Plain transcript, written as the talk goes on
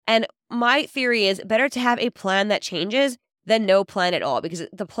And my theory is better to have a plan that changes than no plan at all, because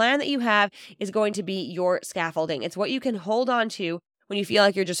the plan that you have is going to be your scaffolding. It's what you can hold on to when you feel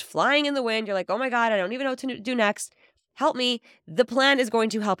like you're just flying in the wind. You're like, oh my God, I don't even know what to do next. Help me. The plan is going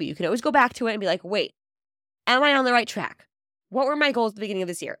to help you. You can always go back to it and be like, wait, am I on the right track? What were my goals at the beginning of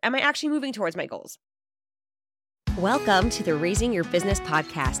this year? Am I actually moving towards my goals? Welcome to the Raising Your Business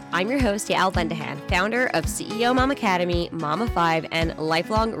podcast. I'm your host, Yael Bendahan, founder of CEO Mom Academy, Mom of Five, and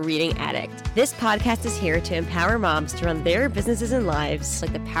lifelong reading addict. This podcast is here to empower moms to run their businesses and lives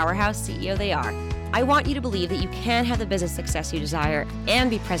like the powerhouse CEO they are. I want you to believe that you can have the business success you desire and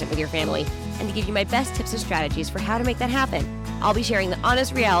be present with your family, and to give you my best tips and strategies for how to make that happen. I'll be sharing the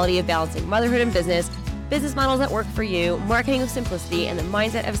honest reality of balancing motherhood and business models that work for you, marketing with simplicity, and the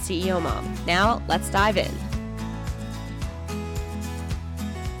mindset of a CEO mom. Now, let's dive in.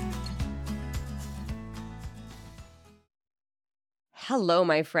 Hello,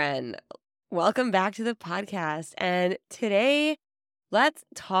 my friend. Welcome back to the podcast. And today, let's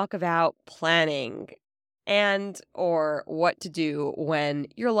talk about planning or what to do when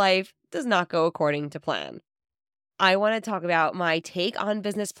your life does not go according to plan. I want to talk about my take on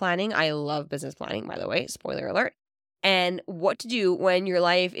business planning. I love business planning, by the way, spoiler alert. And what to do when your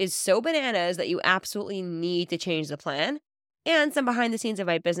life is so bananas that you absolutely need to change the plan. And some behind the scenes of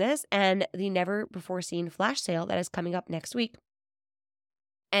my business and the never before seen flash sale that is coming up next week.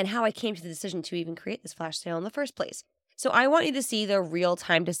 And how I came to the decision to even create this flash sale in the first place. So I want you to see the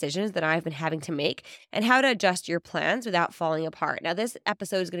real-time decisions that I've been having to make and how to adjust your plans without falling apart. Now, this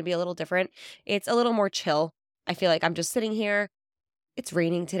episode is going to be a little different. It's a little more chill. I feel like I'm just sitting here. It's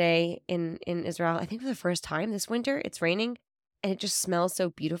raining today in Israel. I think for the first time this winter, it's raining and it just smells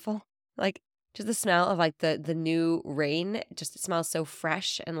so beautiful. Like just the smell of like the new rain, it smells so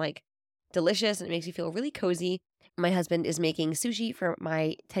fresh and like delicious, and it makes you feel really cozy. My husband is making sushi for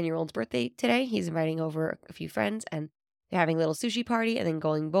my 10-year-old's birthday today. He's inviting over a few friends and they're having a little sushi party and then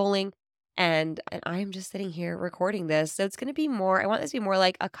going bowling. And I'm just sitting here recording this. So it's going to be more, I want this to be more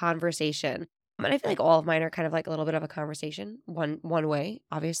like a conversation. And I feel like all of mine are kind of like a little bit of a conversation, one way,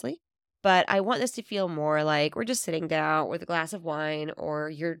 obviously. But I want this to feel more like we're just sitting down with a glass of wine or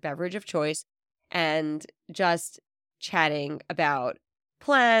your beverage of choice and just chatting about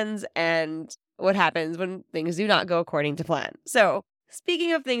plans and what happens when things do not go according to plan. So,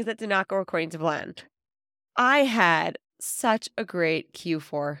 speaking of things that do not go according to plan, I had such a great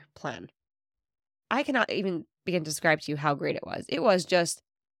Q4 plan. I cannot even begin to describe to you how great it was. It was just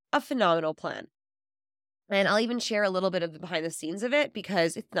a phenomenal plan. And I'll even share a little bit of the behind the scenes of it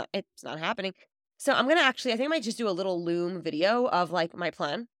because it's not happening. So I'm going to I think I might just do a little Loom video of like my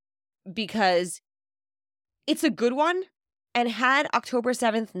plan because it's a good one. And had October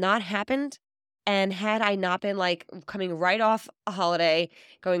 7th not happened, and had I not been like coming right off a holiday,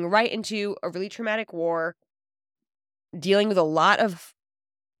 going right into a really traumatic war, dealing with a lot of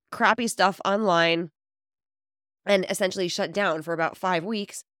crappy stuff online, and essentially shut down for about 5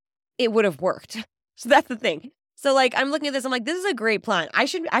 weeks, it would have worked. So that's the thing. So like I'm looking at this, I'm like, this is a great plan. I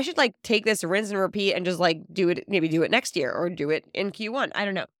should like take this rinse and repeat and just like do it next year or do it in Q1. I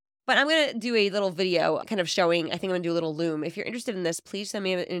don't know. But I'm going to do a little video kind of showing, I think I'm going to do a little Loom. If you're interested in this, please send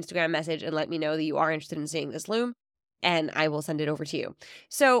me an Instagram message and let me know that you are interested in seeing this Loom, and I will send it over to you.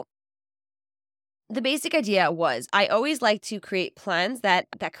 So the basic idea was I always like to create plans that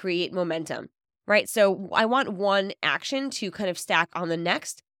create momentum, right? So I want one action to kind of stack on the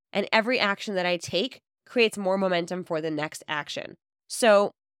next, and every action that I take creates more momentum for the next action.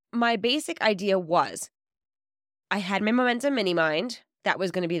 So my basic idea was I had my momentum mini mind. That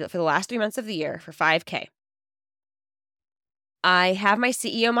was going to be for the last 3 months of the year for 5K. I have my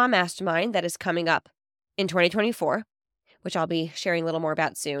CEO Mom Mastermind that is coming up in 2024, which I'll be sharing a little more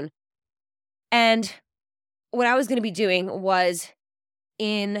about soon. And what I was going to be doing was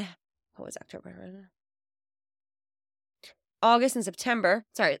August and September.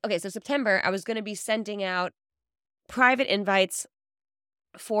 So September, I was going to be sending out private invites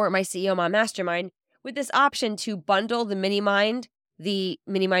for my CEO Mom Mastermind with this option to bundle the mini mind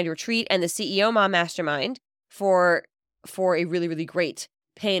retreat and the CEO Mom Mastermind for a really, really great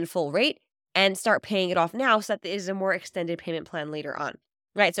pay in full rate and start paying it off now so that it is a more extended payment plan later on.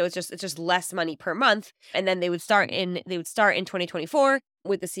 Right. So it's just less money per month. And then they would start in 2024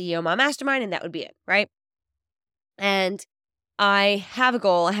 with the CEO Mom Mastermind, and that would be it. Right. And I have a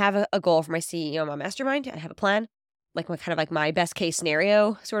goal. I have a goal for my CEO Mom Mastermind. I have a plan, like my best case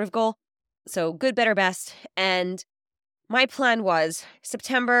scenario sort of goal. So good, better, best. And my plan was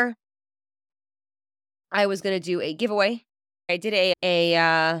September, I was going to do a giveaway. I did I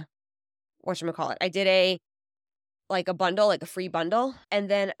did a like a bundle, like a free bundle. And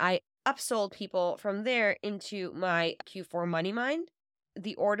then I upsold people from there into my Q4 Money Mind.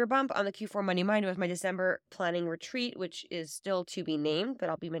 The order bump on the Q4 Money Mind was my December planning retreat, which is still to be named, but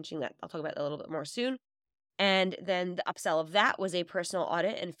I'll be mentioning that. I'll talk about that a little bit more soon. And then the upsell of that was a personal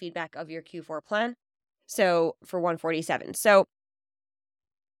audit and feedback of your Q4 plan. So for 147. So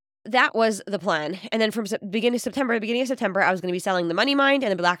that was the plan. And then from beginning of September, I was going to be selling the Money Mind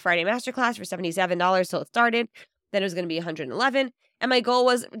and the Black Friday Masterclass for $77 till it started. Then it was going to be $111. And my goal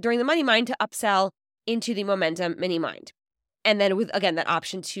was during the Money Mind to upsell into the Momentum Mini Mind. And then with, again, that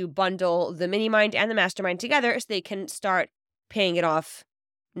option to bundle the Mini Mind and the Mastermind together so they can start paying it off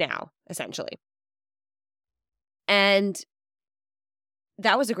now, essentially. And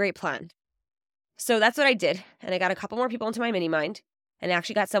that was a great plan. So that's what I did. And I got a couple more people into my Mini Mind. And I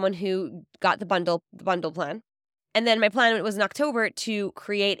actually got someone who got the bundle plan. And then my plan was in October to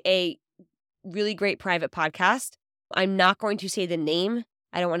create a really great private podcast. I'm not going to say the name.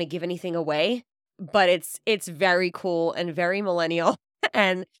 I don't want to give anything away, but it's very cool and very millennial.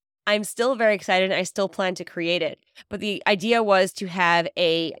 And I'm still very excited and I still plan to create it. But the idea was to have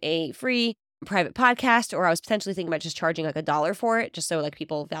a free private podcast, or I was potentially thinking about just charging like $1 for it, just so like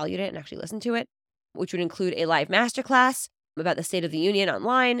people valued it and actually listened to it, which would include a live masterclass about the State of the Union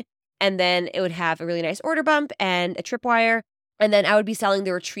online. And then it would have a really nice order bump and a tripwire. And then I would be selling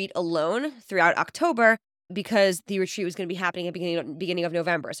the retreat alone throughout October because the retreat was going to be happening at the beginning of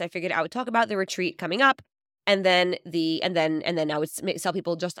November. So I figured I would talk about the retreat coming up and then I would sell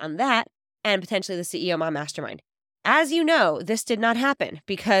people just on that and potentially the CEO Mom Mastermind. As you know, this did not happen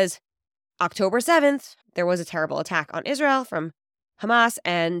because October 7th, there was a terrible attack on Israel from Hamas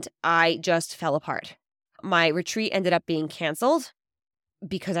and I just fell apart. My retreat ended up being canceled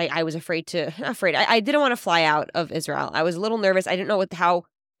because I was afraid. I didn't want to fly out of Israel. I was a little nervous. I didn't know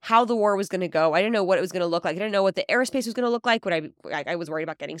how the war was going to go. I didn't know what it was going to look like. I didn't know what the airspace was going to look like. I was worried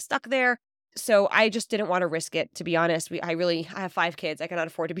about getting stuck there. So I just didn't want to risk it, to be honest. I have 5 kids. I cannot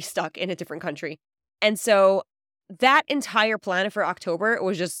afford to be stuck in a different country. And so that entire plan for October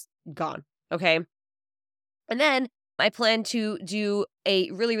was just gone. Okay. And then I planned to do a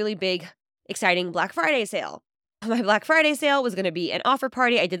really, really big, exciting Black Friday sale. My Black Friday sale was going to be an offer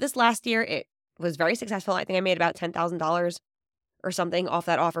party. I did this last year. It was very successful. I think I made about $10,000 or something off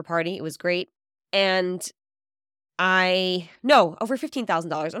that offer party. It was great. And over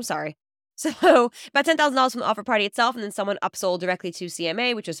 $15,000. I'm sorry. So about $10,000 from the offer party itself. And then someone upsold directly to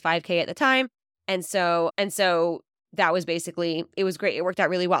CMA, which was $5,000 at the time. And so that was basically, it was great. It worked out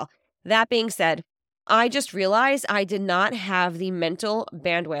really well. That being said, I just realized I did not have the mental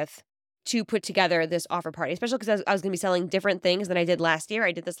bandwidth to put together this offer party, especially because I was going to be selling different things than I did last year.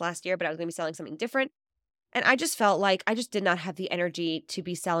 I did this last year, but I was going to be selling something different. And I just felt like I just did not have the energy to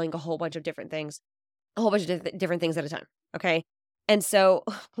be selling a whole bunch of different things at a time. Okay. And so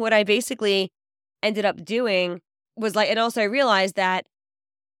what I basically ended up doing was and also I realized that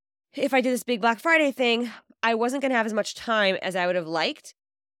if I did this big Black Friday thing, I wasn't going to have as much time as I would have liked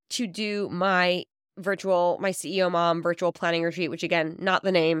to do my CEO Mom virtual planning retreat, which again, not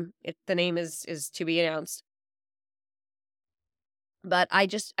the name. The name is to be announced. But I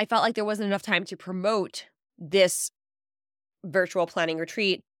felt like there wasn't enough time to promote this virtual planning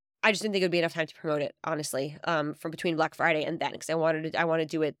retreat. I just didn't think it would be enough time to promote it, honestly, from between Black Friday and then, because I want to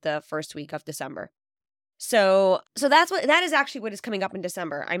do it the first week of December. So that is actually what is coming up in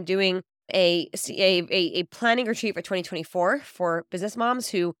December. I'm doing a planning retreat for 2024 for business moms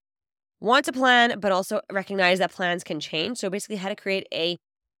who want to plan, but also recognize that plans can change. So basically how to create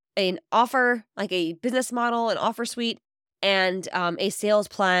an offer, like a business model, an offer suite, and a sales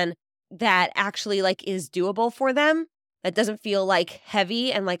plan that actually is doable for them, that doesn't feel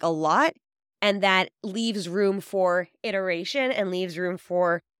heavy and a lot, and that leaves room for iteration and leaves room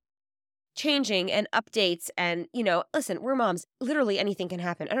for changing and updates. And, listen, we're moms. Literally anything can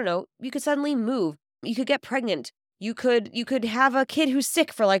happen. I don't know. You could suddenly move. You could get pregnant. You could have a kid who's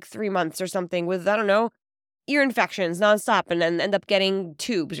sick for 3 months or something with, I don't know, ear infections nonstop and then end up getting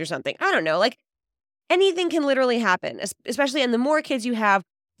tubes or something. I don't know. Anything can literally happen, especially, and the more kids you have,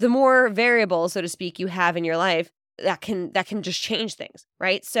 the more variables, so to speak, you have in your life that can just change things,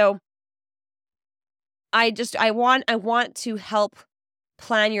 right? So I want to help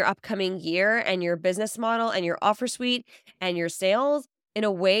plan your upcoming year and your business model and your offer suite and your sales in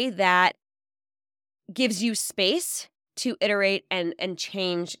a way that gives you space to iterate and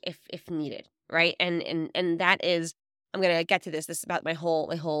change if needed, right? And that is, I'm going to get to this. This is about my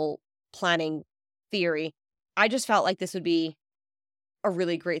whole planning theory. I just felt like this would be a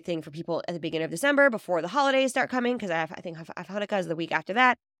really great thing for people at the beginning of December before the holidays start coming, because I think Hanukkah is the week after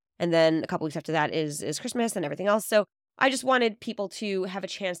that. And then a couple weeks after that is Christmas and everything else. So I just wanted people to have a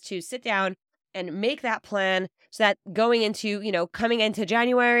chance to sit down and make that plan so that going into, coming into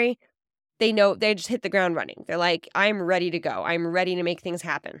January, they know they just hit the ground running. They're like, I'm ready to go. I'm ready to make things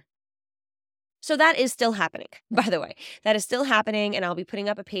happen. So that is still happening, by the way. That is still happening, and I'll be putting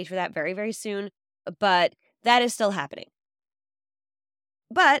up a page for that very, very soon. But that is still happening.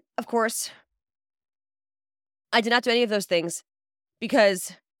 But, of course, I did not do any of those things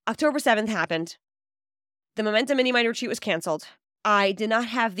because October 7th happened. The Momentum Mini Mind Retreat was canceled. I did not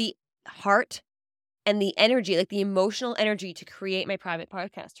have the heart and the energy, like the emotional energy to create my private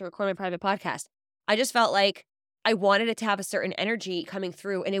podcast, to record my private podcast. I just felt like I wanted it to have a certain energy coming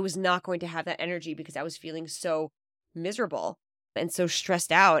through, and it was not going to have that energy because I was feeling so miserable and so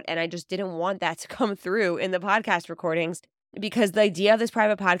stressed out. And I just didn't want that to come through in the podcast recordings, because the idea of this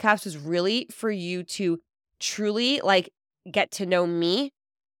private podcast was really for you to truly get to know me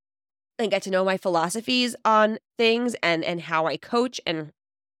and get to know my philosophies on things and how I coach and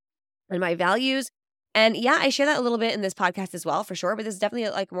my values. And yeah, I share that a little bit in this podcast as well, for sure. But this is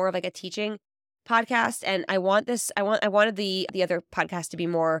definitely more of a teaching podcast. And I wanted the other podcast to be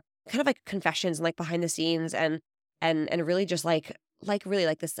more kind of like confessions and behind the scenes and really just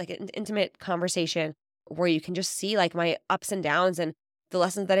really this an intimate conversation where you can just see my ups and downs and the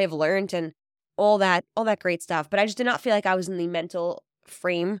lessons that I've learned and all that great stuff. But I just did not feel like I was in the mental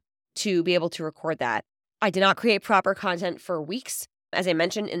frame to be able to record that. I did not create proper content for weeks. As I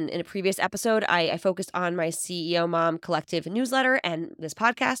mentioned in a previous episode, I focused on my CEO Mom Collective newsletter and this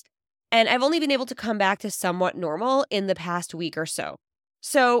podcast. And I've only been able to come back to somewhat normal in the past week or so.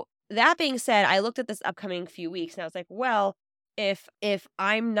 So that being said, I looked at this upcoming few weeks and I was like, well, if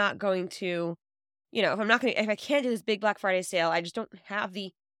I'm not going to, if I can't do this big Black Friday sale, I just don't have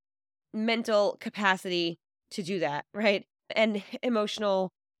the mental capacity to do that, right? And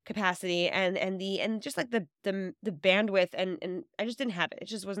emotional capacity and just the bandwidth and I just didn't have it. It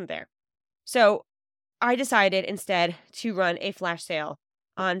just wasn't there. So I decided instead to run a flash sale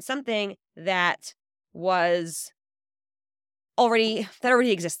on something that already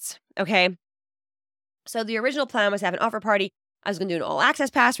exists. Okay. So the original plan was to have an offer party. I was going to do an all access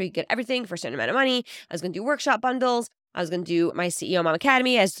pass where you get everything for a certain amount of money. I was going to do workshop bundles. I was going to do my CEO Mom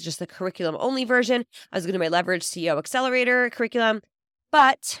Academy as just the curriculum only version. I was going to do my Leverage CEO Accelerator curriculum.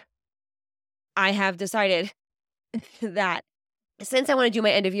 But I have decided that since I want to do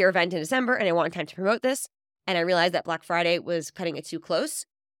my end of year event in December and I want time to promote this, and I realized that Black Friday was cutting it too close,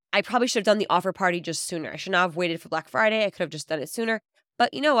 I probably should have done the offer party just sooner. I should not have waited for Black Friday. I could have just done it sooner.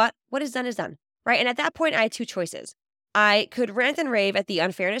 But you know what? What is done is done, right? And at that point, I had two choices. I could rant and rave at the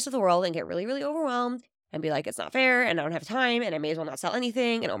unfairness of the world and get really, really overwhelmed and be like, it's not fair and I don't have time and I may as well not sell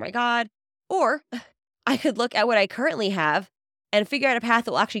anything and oh my God. Or I could look at what I currently have and figure out a path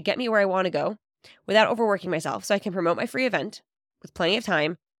that will actually get me where I want to go without overworking myself so I can promote my free event with plenty of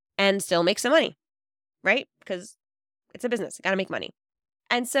time and still make some money, right? Because it's a business. I got to make money.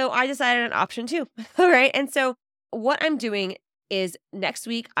 And so I decided on option 2. All right. And so what I'm doing is next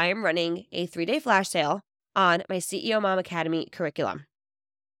week, I am running a 3-day flash sale on my CEO Mom Academy curriculum.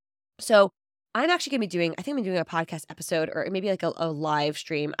 So I'm actually going to be doing, I think I'm doing a podcast episode or maybe a live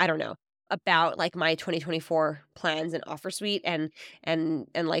stream. I don't know, about my 2024 plans and offer suite and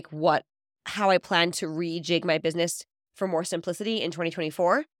how I plan to rejig my business for more simplicity in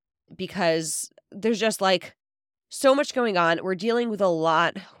 2024, because there's just so much going on. We're dealing with a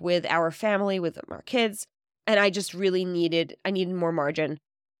lot with our family, with our kids. And I just really needed more margin,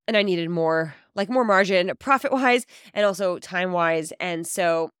 and I needed more margin profit wise and also time wise. And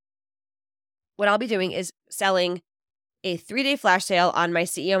so what I'll be doing is selling a 3-day flash sale on my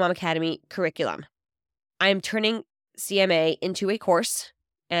CEO Mom Academy curriculum. I'm turning CMA into a course,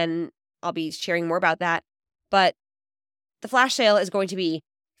 and I'll be sharing more about that. But the flash sale is going to be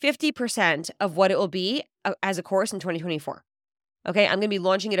 50% of what it will be as a course in 2024. Okay, I'm going to be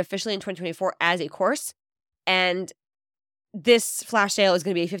launching it officially in 2024 as a course. And this flash sale is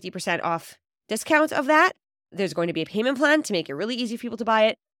going to be a 50% off discount of that. There's going to be a payment plan to make it really easy for people to buy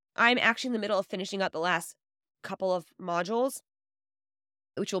it. I'm actually in the middle of finishing up the last couple of modules,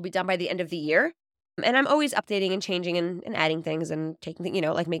 which will be done by the end of the year. And I'm always updating and changing and adding things and taking,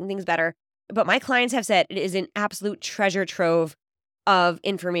 making things better. But my clients have said it is an absolute treasure trove of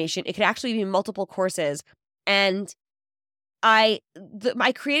information. It could actually be multiple courses. And I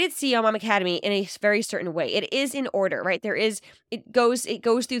created CEO Mom Academy in a very certain way. It is in order, right? It goes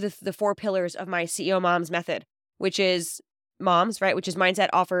through the 4 pillars of my CEO Mom's method, which is moms, right? Which is mindset,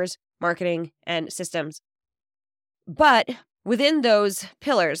 offers, marketing, and systems. But within those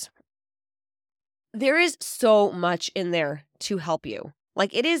pillars, there is so much in there to help you.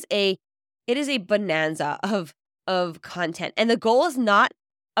 Like it is a bonanza of content. And the goal is not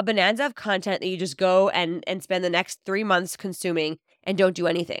a bonanza of content that you just go and spend the next 3 months consuming and don't do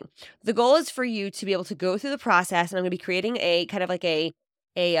anything. The goal is for you to be able to go through the process, and I'm going to be creating a kind of like a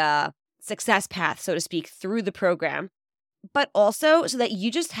success path, so to speak, through the program, but also so that you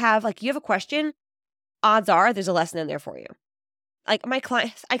just have, like, you have a question, odds are there's a lesson in there for you. Like my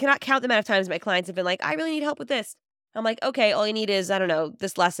clients, I cannot count the amount of times my clients have been like, I really need help with this. I'm like, okay, all you need is, I don't know,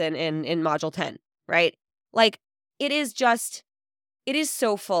 this lesson in module 10, right? Like it is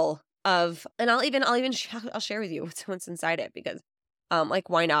so full of, and I'll share with you what's inside it because, like,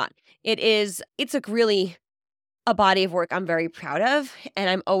 why not? It's a really a body of work I'm very proud of, and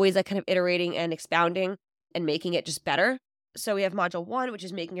I'm always like kind of iterating and expounding and making it just better. So we have module 1, which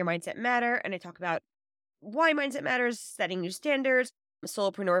is making your mindset matter, and I talk about why mindset matters, setting new standards,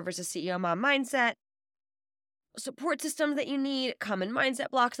 solopreneur versus CEO mom mindset, support systems that you need, common mindset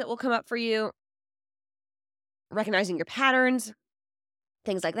blocks that will come up for you, recognizing your patterns,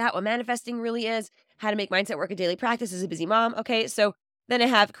 things like that, what manifesting really is, how to make mindset work a daily practice as a busy mom. Okay, so then I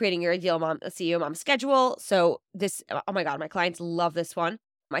have creating your ideal mom, a CEO mom schedule. So this, oh my God, my clients love this one.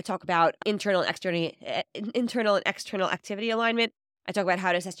 I talk about internal and external activity alignment. I talk about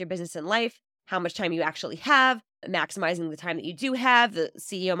how to assess your business and life, how much time you actually have, maximizing the time that you do have, the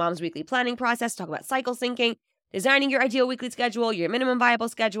CEO mom's weekly planning process, talk about cycle syncing, designing your ideal weekly schedule, your minimum viable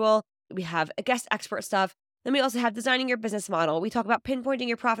schedule. We have a guest expert stuff. Then we also have designing your business model. We talk about pinpointing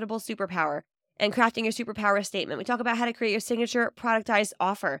your profitable superpower and crafting your superpower statement. We talk about how to create your signature productized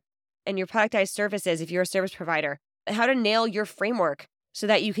offer and your productized services if you're a service provider, how to nail your framework so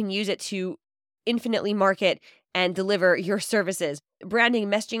that you can use it to infinitely market and deliver your services. Branding,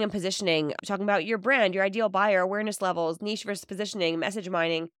 messaging, and positioning. I'm talking about your brand, your ideal buyer, awareness levels, niche versus positioning, message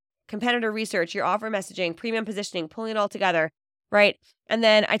mining, competitor research, your offer messaging, premium positioning, pulling it all together, right? And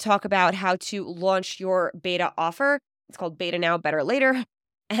then I talk about how to launch your beta offer. It's called Beta Now, Better Later.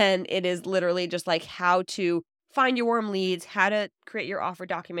 And it is literally just like how to find your warm leads, how to create your offer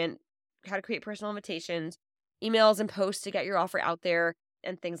document, how to create personal invitations, emails and posts to get your offer out there,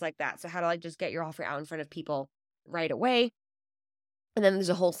 and things like that. So how to like just get your offer out in front of people right away. And then there's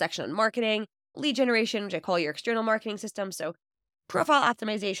a whole section on marketing, lead generation, which I call your external marketing system. So profile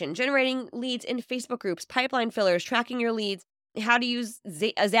optimization, generating leads in Facebook groups, pipeline fillers, tracking your leads, how to use a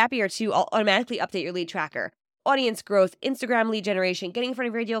Zapier to automatically update your lead tracker, audience growth, Instagram lead generation, getting in front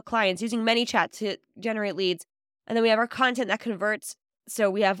of your ideal clients, using ManyChat to generate leads. And then we have our content that converts. So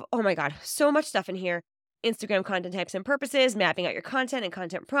we have, oh my God, so much stuff in here. Instagram content types and purposes, mapping out your content and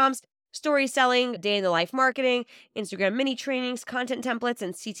content prompts, story selling, day in the life marketing, Instagram mini trainings, content templates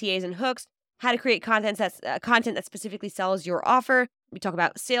and CTAs and hooks, how to create content that specifically sells your offer. We talk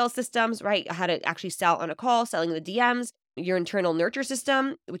about sales systems, right? How to actually sell on a call, selling the DMs, your internal nurture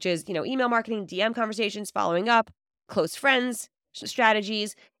system, which is, email marketing, DM conversations, following up, close friends,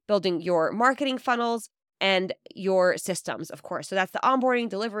 strategies, building your marketing funnels, and your systems, of course. So that's the onboarding,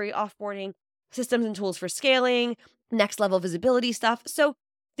 delivery, offboarding, systems and tools for scaling, next level visibility stuff. So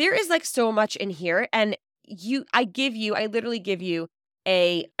there is like so much in here. And I literally give you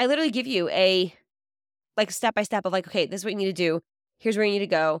a like step-by-step of like, okay, this is what you need to do. Here's where you need to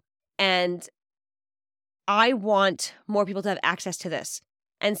go. And I want more people to have access to this.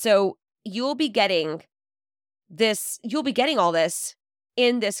 And so you'll be getting all this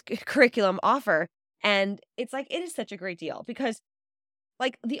in this curriculum offer. And it's like, it is such a great deal because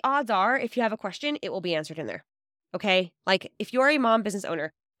like the odds are, if you have a question, it will be answered in there. Okay. Like if you're a mom business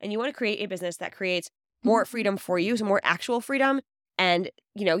owner and you want to create a business that creates more freedom for you, so more actual freedom, and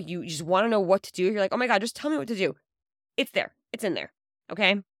you just want to know what to do. You're like, oh my God, just tell me what to do. It's there. It's in there.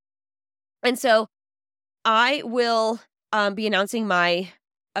 Okay. And I will be announcing my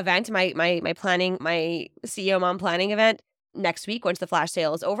event, my planning, my CEO mom planning event next week once the flash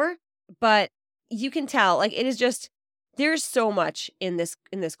sale is over. But you can tell, like, it is just, there's so much in this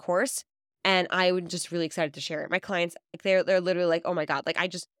course, and I would just really excited to share it. My clients, like, they're literally like, oh my God, like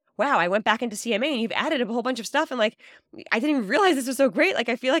wow, I went back into CMA and you've added a whole bunch of stuff, and like I didn't even realize this was so great. Like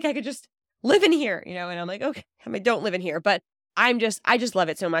I feel like I could just live in here, and I'm like, okay, I don't live in here, but I just love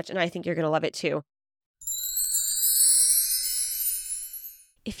it so much, and I think you're gonna love it too.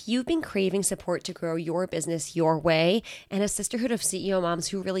 If you've been craving support to grow your business your way and a sisterhood of CEO moms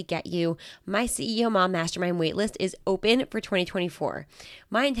who really get you, my CEO Mom Mastermind waitlist is open for 2024.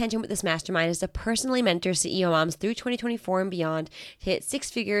 My intention with this mastermind is to personally mentor CEO moms through 2024 and beyond to hit 6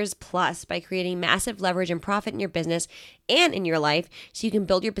 figures plus by creating massive leverage and profit in your business and in your life so you can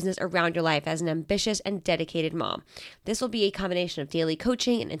build your business around your life as an ambitious and dedicated mom. This will be a combination of daily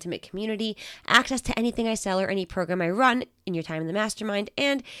coaching, an intimate community, access to anything I sell or any program I run in your time in the mastermind,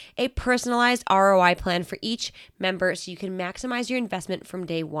 and a personalized ROI plan for each member so you can maximize your investment from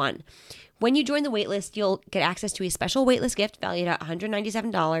day one. When you join the waitlist, you'll get access to a special waitlist gift valued at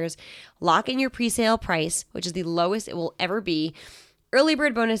 $197, lock in your pre-sale price, which is the lowest it will ever be, early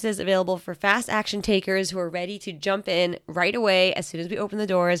bird bonuses available for fast action takers who are ready to jump in right away as soon as we open the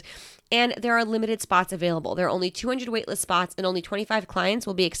doors, and there are limited spots available. There are only 200 waitlist spots and only 25 clients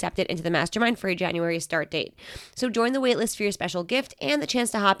will be accepted into the mastermind for a January start date. So join the waitlist for your special gift and the chance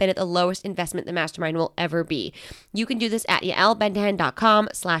to hop in at the lowest investment the mastermind will ever be. You can do this at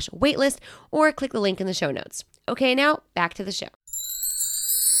yaelbentahan.com/waitlist or click the link in the show notes. Okay, now back to the show.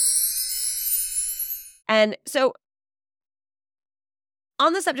 And so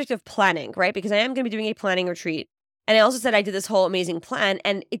on the subject of planning, right? Because I am going to be doing a planning retreat. And I also said I did this whole amazing plan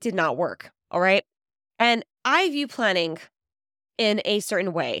and it did not work. All right. And I view planning in a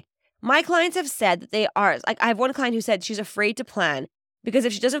certain way. My clients have said that they are, like, I have one client who said she's afraid to plan because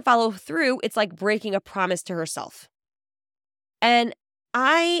if she doesn't follow through, it's like breaking a promise to herself. And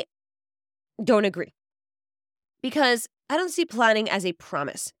I don't agree because I don't see planning as a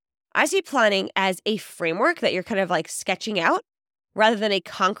promise. I see planning as a framework that you're kind of like sketching out rather than a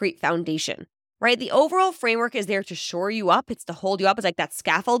concrete foundation, right? The overall framework is there to shore you up. It's to hold you up. It's like that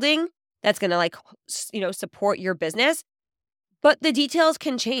scaffolding that's going to like, support your business. But the details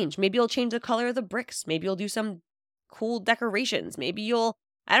can change. Maybe you'll change the color of the bricks. Maybe you'll do some cool decorations. Maybe you'll,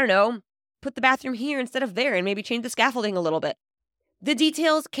 I don't know, put the bathroom here instead of there and maybe change the scaffolding a little bit. The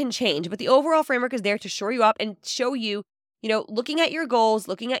details can change, but the overall framework is there to shore you up and show you, looking at your goals,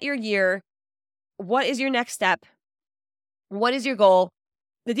 looking at your year, what is your next step? What is your goal?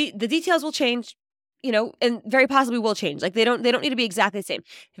 The details will change, and very possibly will change. Like they don't need to be exactly the same.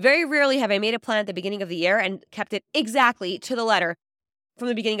 Very rarely have I made a plan at the beginning of the year and kept it exactly to the letter from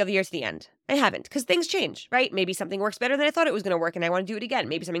the beginning of the year to the end. I haven't, because things change, right? Maybe something works better than I thought it was going to work and I want to do it again.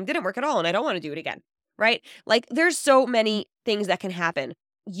 Maybe something didn't work at all and I don't want to do it again, right? Like there's so many things that can happen.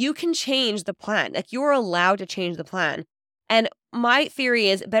 You can change the plan. Like you're allowed to change the plan. And my theory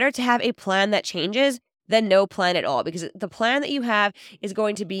is better to have a plan that changes than no plan at all, because the plan that you have is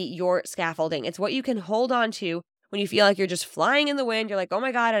going to be your scaffolding. It's what you can hold on to when you feel like you're just flying in the wind. You're like, oh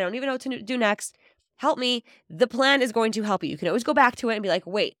my God, I don't even know what to do next. Help me. The plan is going to help you. You can always go back to it and be like,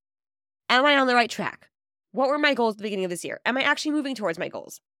 wait, am I on the right track? What were my goals at the beginning of this year? Am I actually moving towards my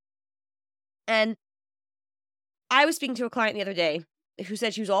goals? And I was speaking to a client the other day who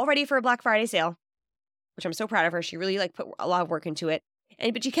said she was all ready for a Black Friday sale, which I'm so proud of her. She really put a lot of work into it.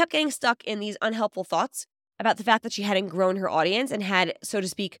 But she kept getting stuck in these unhelpful thoughts about the fact that she hadn't grown her audience and had, so to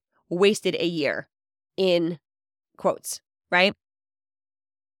speak, wasted a year in quotes, right?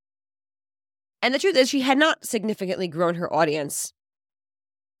 And the truth is she had not significantly grown her audience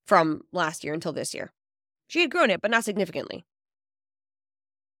from last year until this year. She had grown it, but not significantly.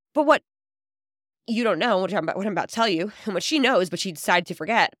 But what you don't know, what I'm about to tell you, and what she knows, but she decided to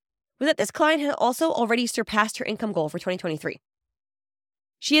forget, was that this client had also already surpassed her income goal for 2023.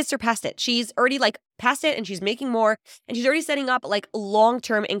 She has surpassed it. She's already past it and she's making more and she's already setting up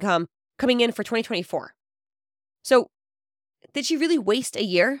long-term income coming in for 2024. So did she really waste a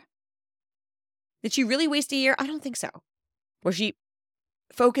year? Did she really waste a year? I don't think so. Was she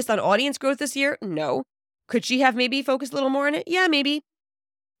focused on audience growth this year? No. Could she have maybe focused a little more on it? Yeah, maybe.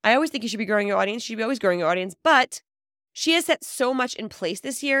 I always think you should be growing your audience. You should be always growing your audience. But she has set so much in place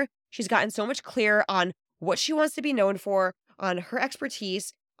this year. She's gotten so much clearer on what she wants to be known for, on her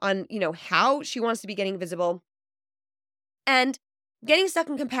expertise, on, how she wants to be getting visible, and getting stuck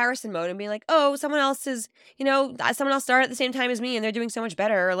in comparison mode and being like, oh, someone else is, someone else started at the same time as me and they're doing so much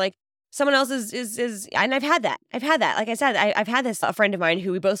better. Or someone else is, and I've had that. Like I said, I've had this, a friend of mine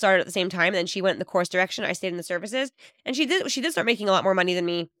who we both started at the same time. And then she went in the course direction. I stayed in the services and she did start making a lot more money than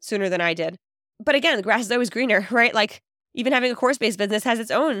me sooner than I did. But again, the grass is always greener, right? Even having a course-based business has its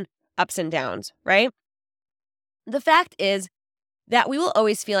own ups and downs, right? The fact is that we will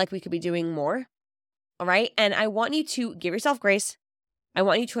always feel like we could be doing more, all right? And I want you to give yourself grace. I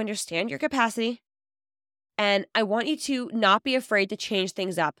want you to understand your capacity. And I want you to not be afraid to change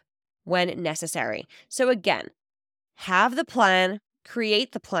things up when necessary. So again, have the plan,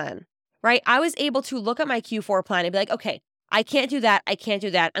 create the plan, right? I was able to look at my Q4 plan and be like, okay, I can't do that. I can't do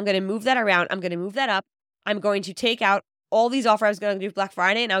that. I'm going to move that around. I'm going to move that up. I'm going to take out all these offers I was going to do Black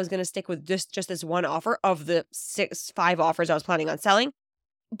Friday, and I was going to stick with just this one offer of the 5 offers I was planning on selling.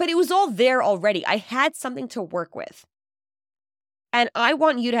 But it was all there already. I had something to work with. And I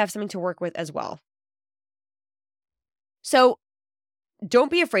want you to have something to work with as well. So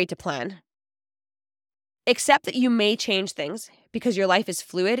don't be afraid to plan. Accept that you may change things because your life is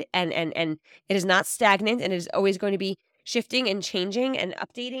fluid and it is not stagnant and it is always going to be shifting and changing and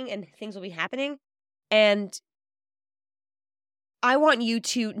updating and things will be happening. And I want you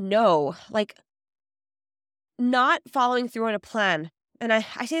to know, like, not following through on a plan. And I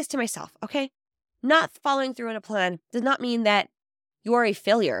say this to myself, okay? Not following through on a plan does not mean that you are a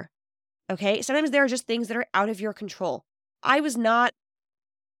failure, okay? Sometimes there are just things that are out of your control. I was not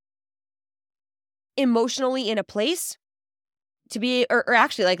emotionally in a place to be, or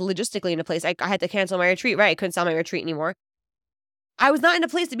actually like logistically in a place. I had to cancel my retreat, right? I couldn't sell my retreat anymore. I was not in a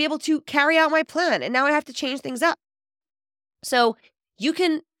place to be able to carry out my plan. And now I have to change things up. So you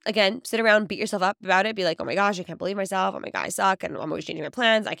can, again, sit around, beat yourself up about it. Be like, oh my gosh, I can't believe myself. Oh my God, I suck. And I'm always changing my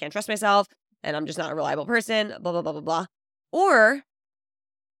plans. I can't trust myself. And I'm just not a reliable person, blah, blah, blah, blah, blah. Or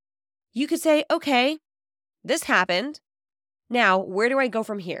you could say, okay, this happened. Now, where do I go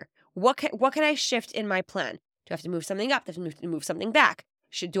from here? What can I shift in my plan? Do I have to move something up? Do I have to move something back?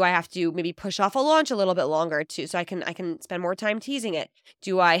 Do I have to maybe push off a launch a little bit longer so I can spend more time teasing it?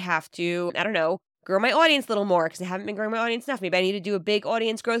 Do I have to, I don't know, grow my audience a little more because I haven't been growing my audience enough? Maybe I need to do a big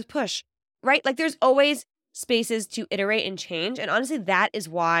audience growth push, right? Like there's always spaces to iterate and change. And honestly, that is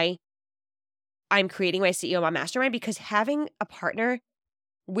why I'm creating my CEO Mom Mastermind, because having a partner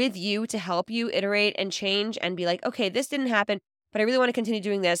with you to help you iterate and change and be like, okay, this didn't happen, but I really want to continue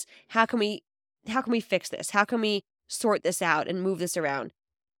doing this. How can we fix this? How can we sort this out and move this around?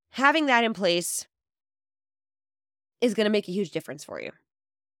 Having that in place is going to make a huge difference for you.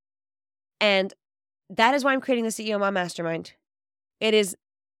 And that is why I'm creating the CEO Mom Mastermind. It is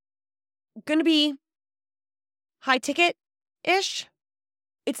going to be high ticket-ish.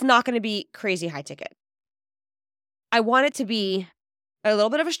 It's not going to be crazy high ticket. I want it to be a little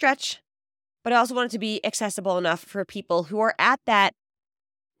bit of a stretch, but I also want it to be accessible enough for people who are at that,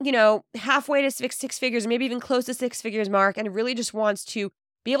 halfway to six figures, maybe even close to 6 figures mark, and really just wants to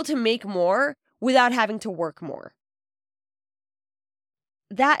be able to make more without having to work more.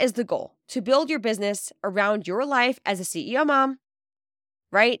 That is the goal, to build your business around your life as a CEO mom,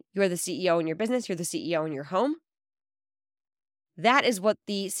 right? You're the CEO in your business. You're the CEO in your home. That is what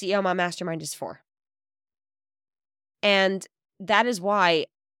the CEO Mom Mastermind is for. And that is why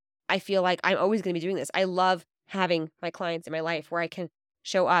I feel like I'm always going to be doing this. I love having my clients in my life where I can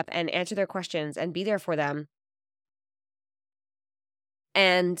show up and answer their questions and be there for them.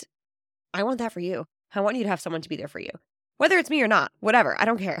 And I want that for you. I want you to have someone to be there for you. Whether it's me or not, whatever, I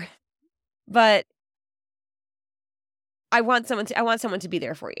don't care. But I want someone to be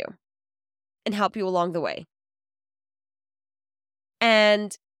there for you and help you along the way.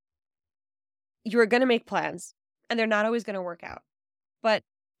 And you're going to make plans, and they're not always going to work out. But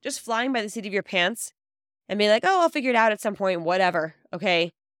just flying by the seat of your pants and being like, oh, I'll figure it out at some point, whatever,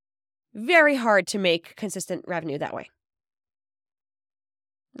 okay? Very hard to make consistent revenue that way.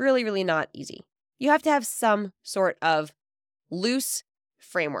 Really, really not easy. You have to have some sort of loose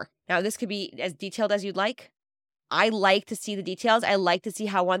framework. Now, this could be as detailed as you'd like. I like to see the details. I like to see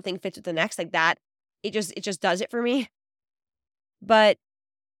how one thing fits with the next, like that. It just does it for me. But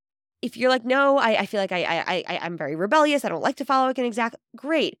if you're like, no, I feel like I'm very rebellious. I don't like to follow like an exact,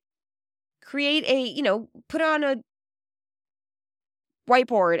 great. Create put on a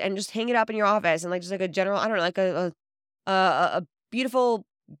whiteboard and just hang it up in your office and like just like a general, I don't know, like a beautiful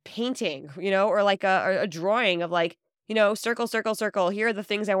painting, or like a drawing of like, circle, circle, circle. Here are the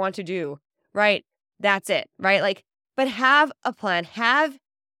things I want to do, right? That's it, right? Like, but have a plan, have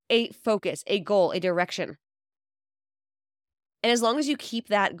a focus, a goal, a direction. And as long as you keep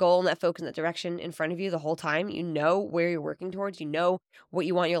that goal and that focus and that direction in front of you the whole time, you know where you're working towards, you know what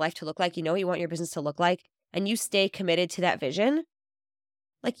you want your life to look like, you know what you want your business to look like, and you stay committed to that vision,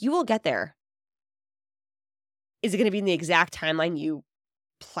 like you will get there. Is it going to be in the exact timeline you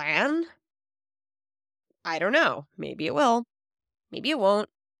plan? I don't know. Maybe it will. Maybe it won't.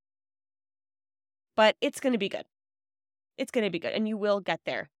 But it's going to be good. It's going to be good. And you will get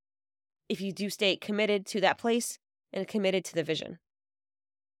there if you do stay committed to that place and committed to the vision.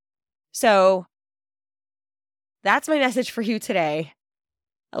 So that's my message for you today.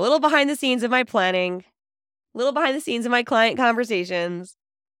 A little behind the scenes of my planning, a little behind the scenes of my client conversations,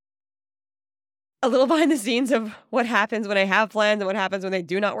 a little behind the scenes of what happens when I have plans and what happens when they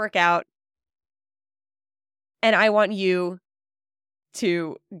do not work out. And I want you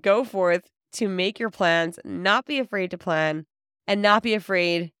to go forth to make your plans, not be afraid to plan, and not be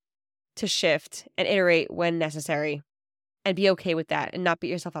afraid to shift and iterate when necessary, and be okay with that and not beat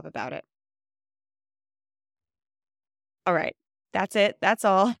yourself up about it. All right. That's it. That's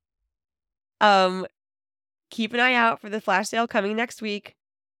all. keep an eye out for the flash sale coming next week.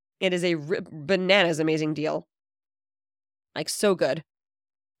 It is a bananas amazing deal. Like, so good.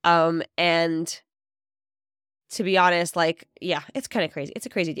 And to be honest, like, yeah, it's kind of crazy. It's a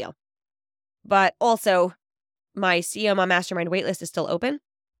crazy deal. But also, my CEO Mom Mastermind waitlist is still open.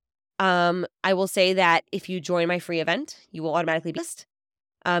 I will say that if you join my free event, you will automatically be listed,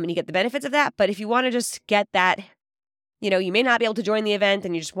 and you get the benefits of that. But if you want to just get that, you may not be able to join the event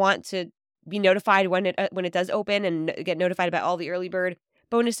and you just want to be notified when it does open and get notified about all the early bird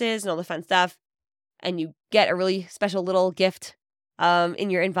bonuses and all the fun stuff, and you get a really special little gift in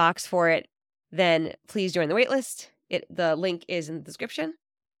your inbox for it, then please join the waitlist. The link is in the description,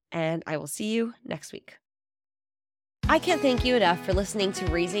 and I will see you next week. I can't thank you enough for listening to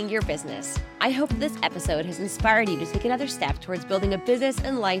Raising Your Business. I hope this episode has inspired you to take another step towards building a business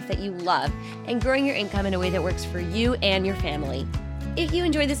and life that you love and growing your income in a way that works for you and your family. If you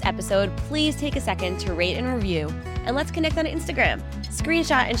enjoyed this episode, please take a second to rate and review, and let's connect on Instagram.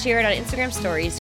 Screenshot and share it on Instagram stories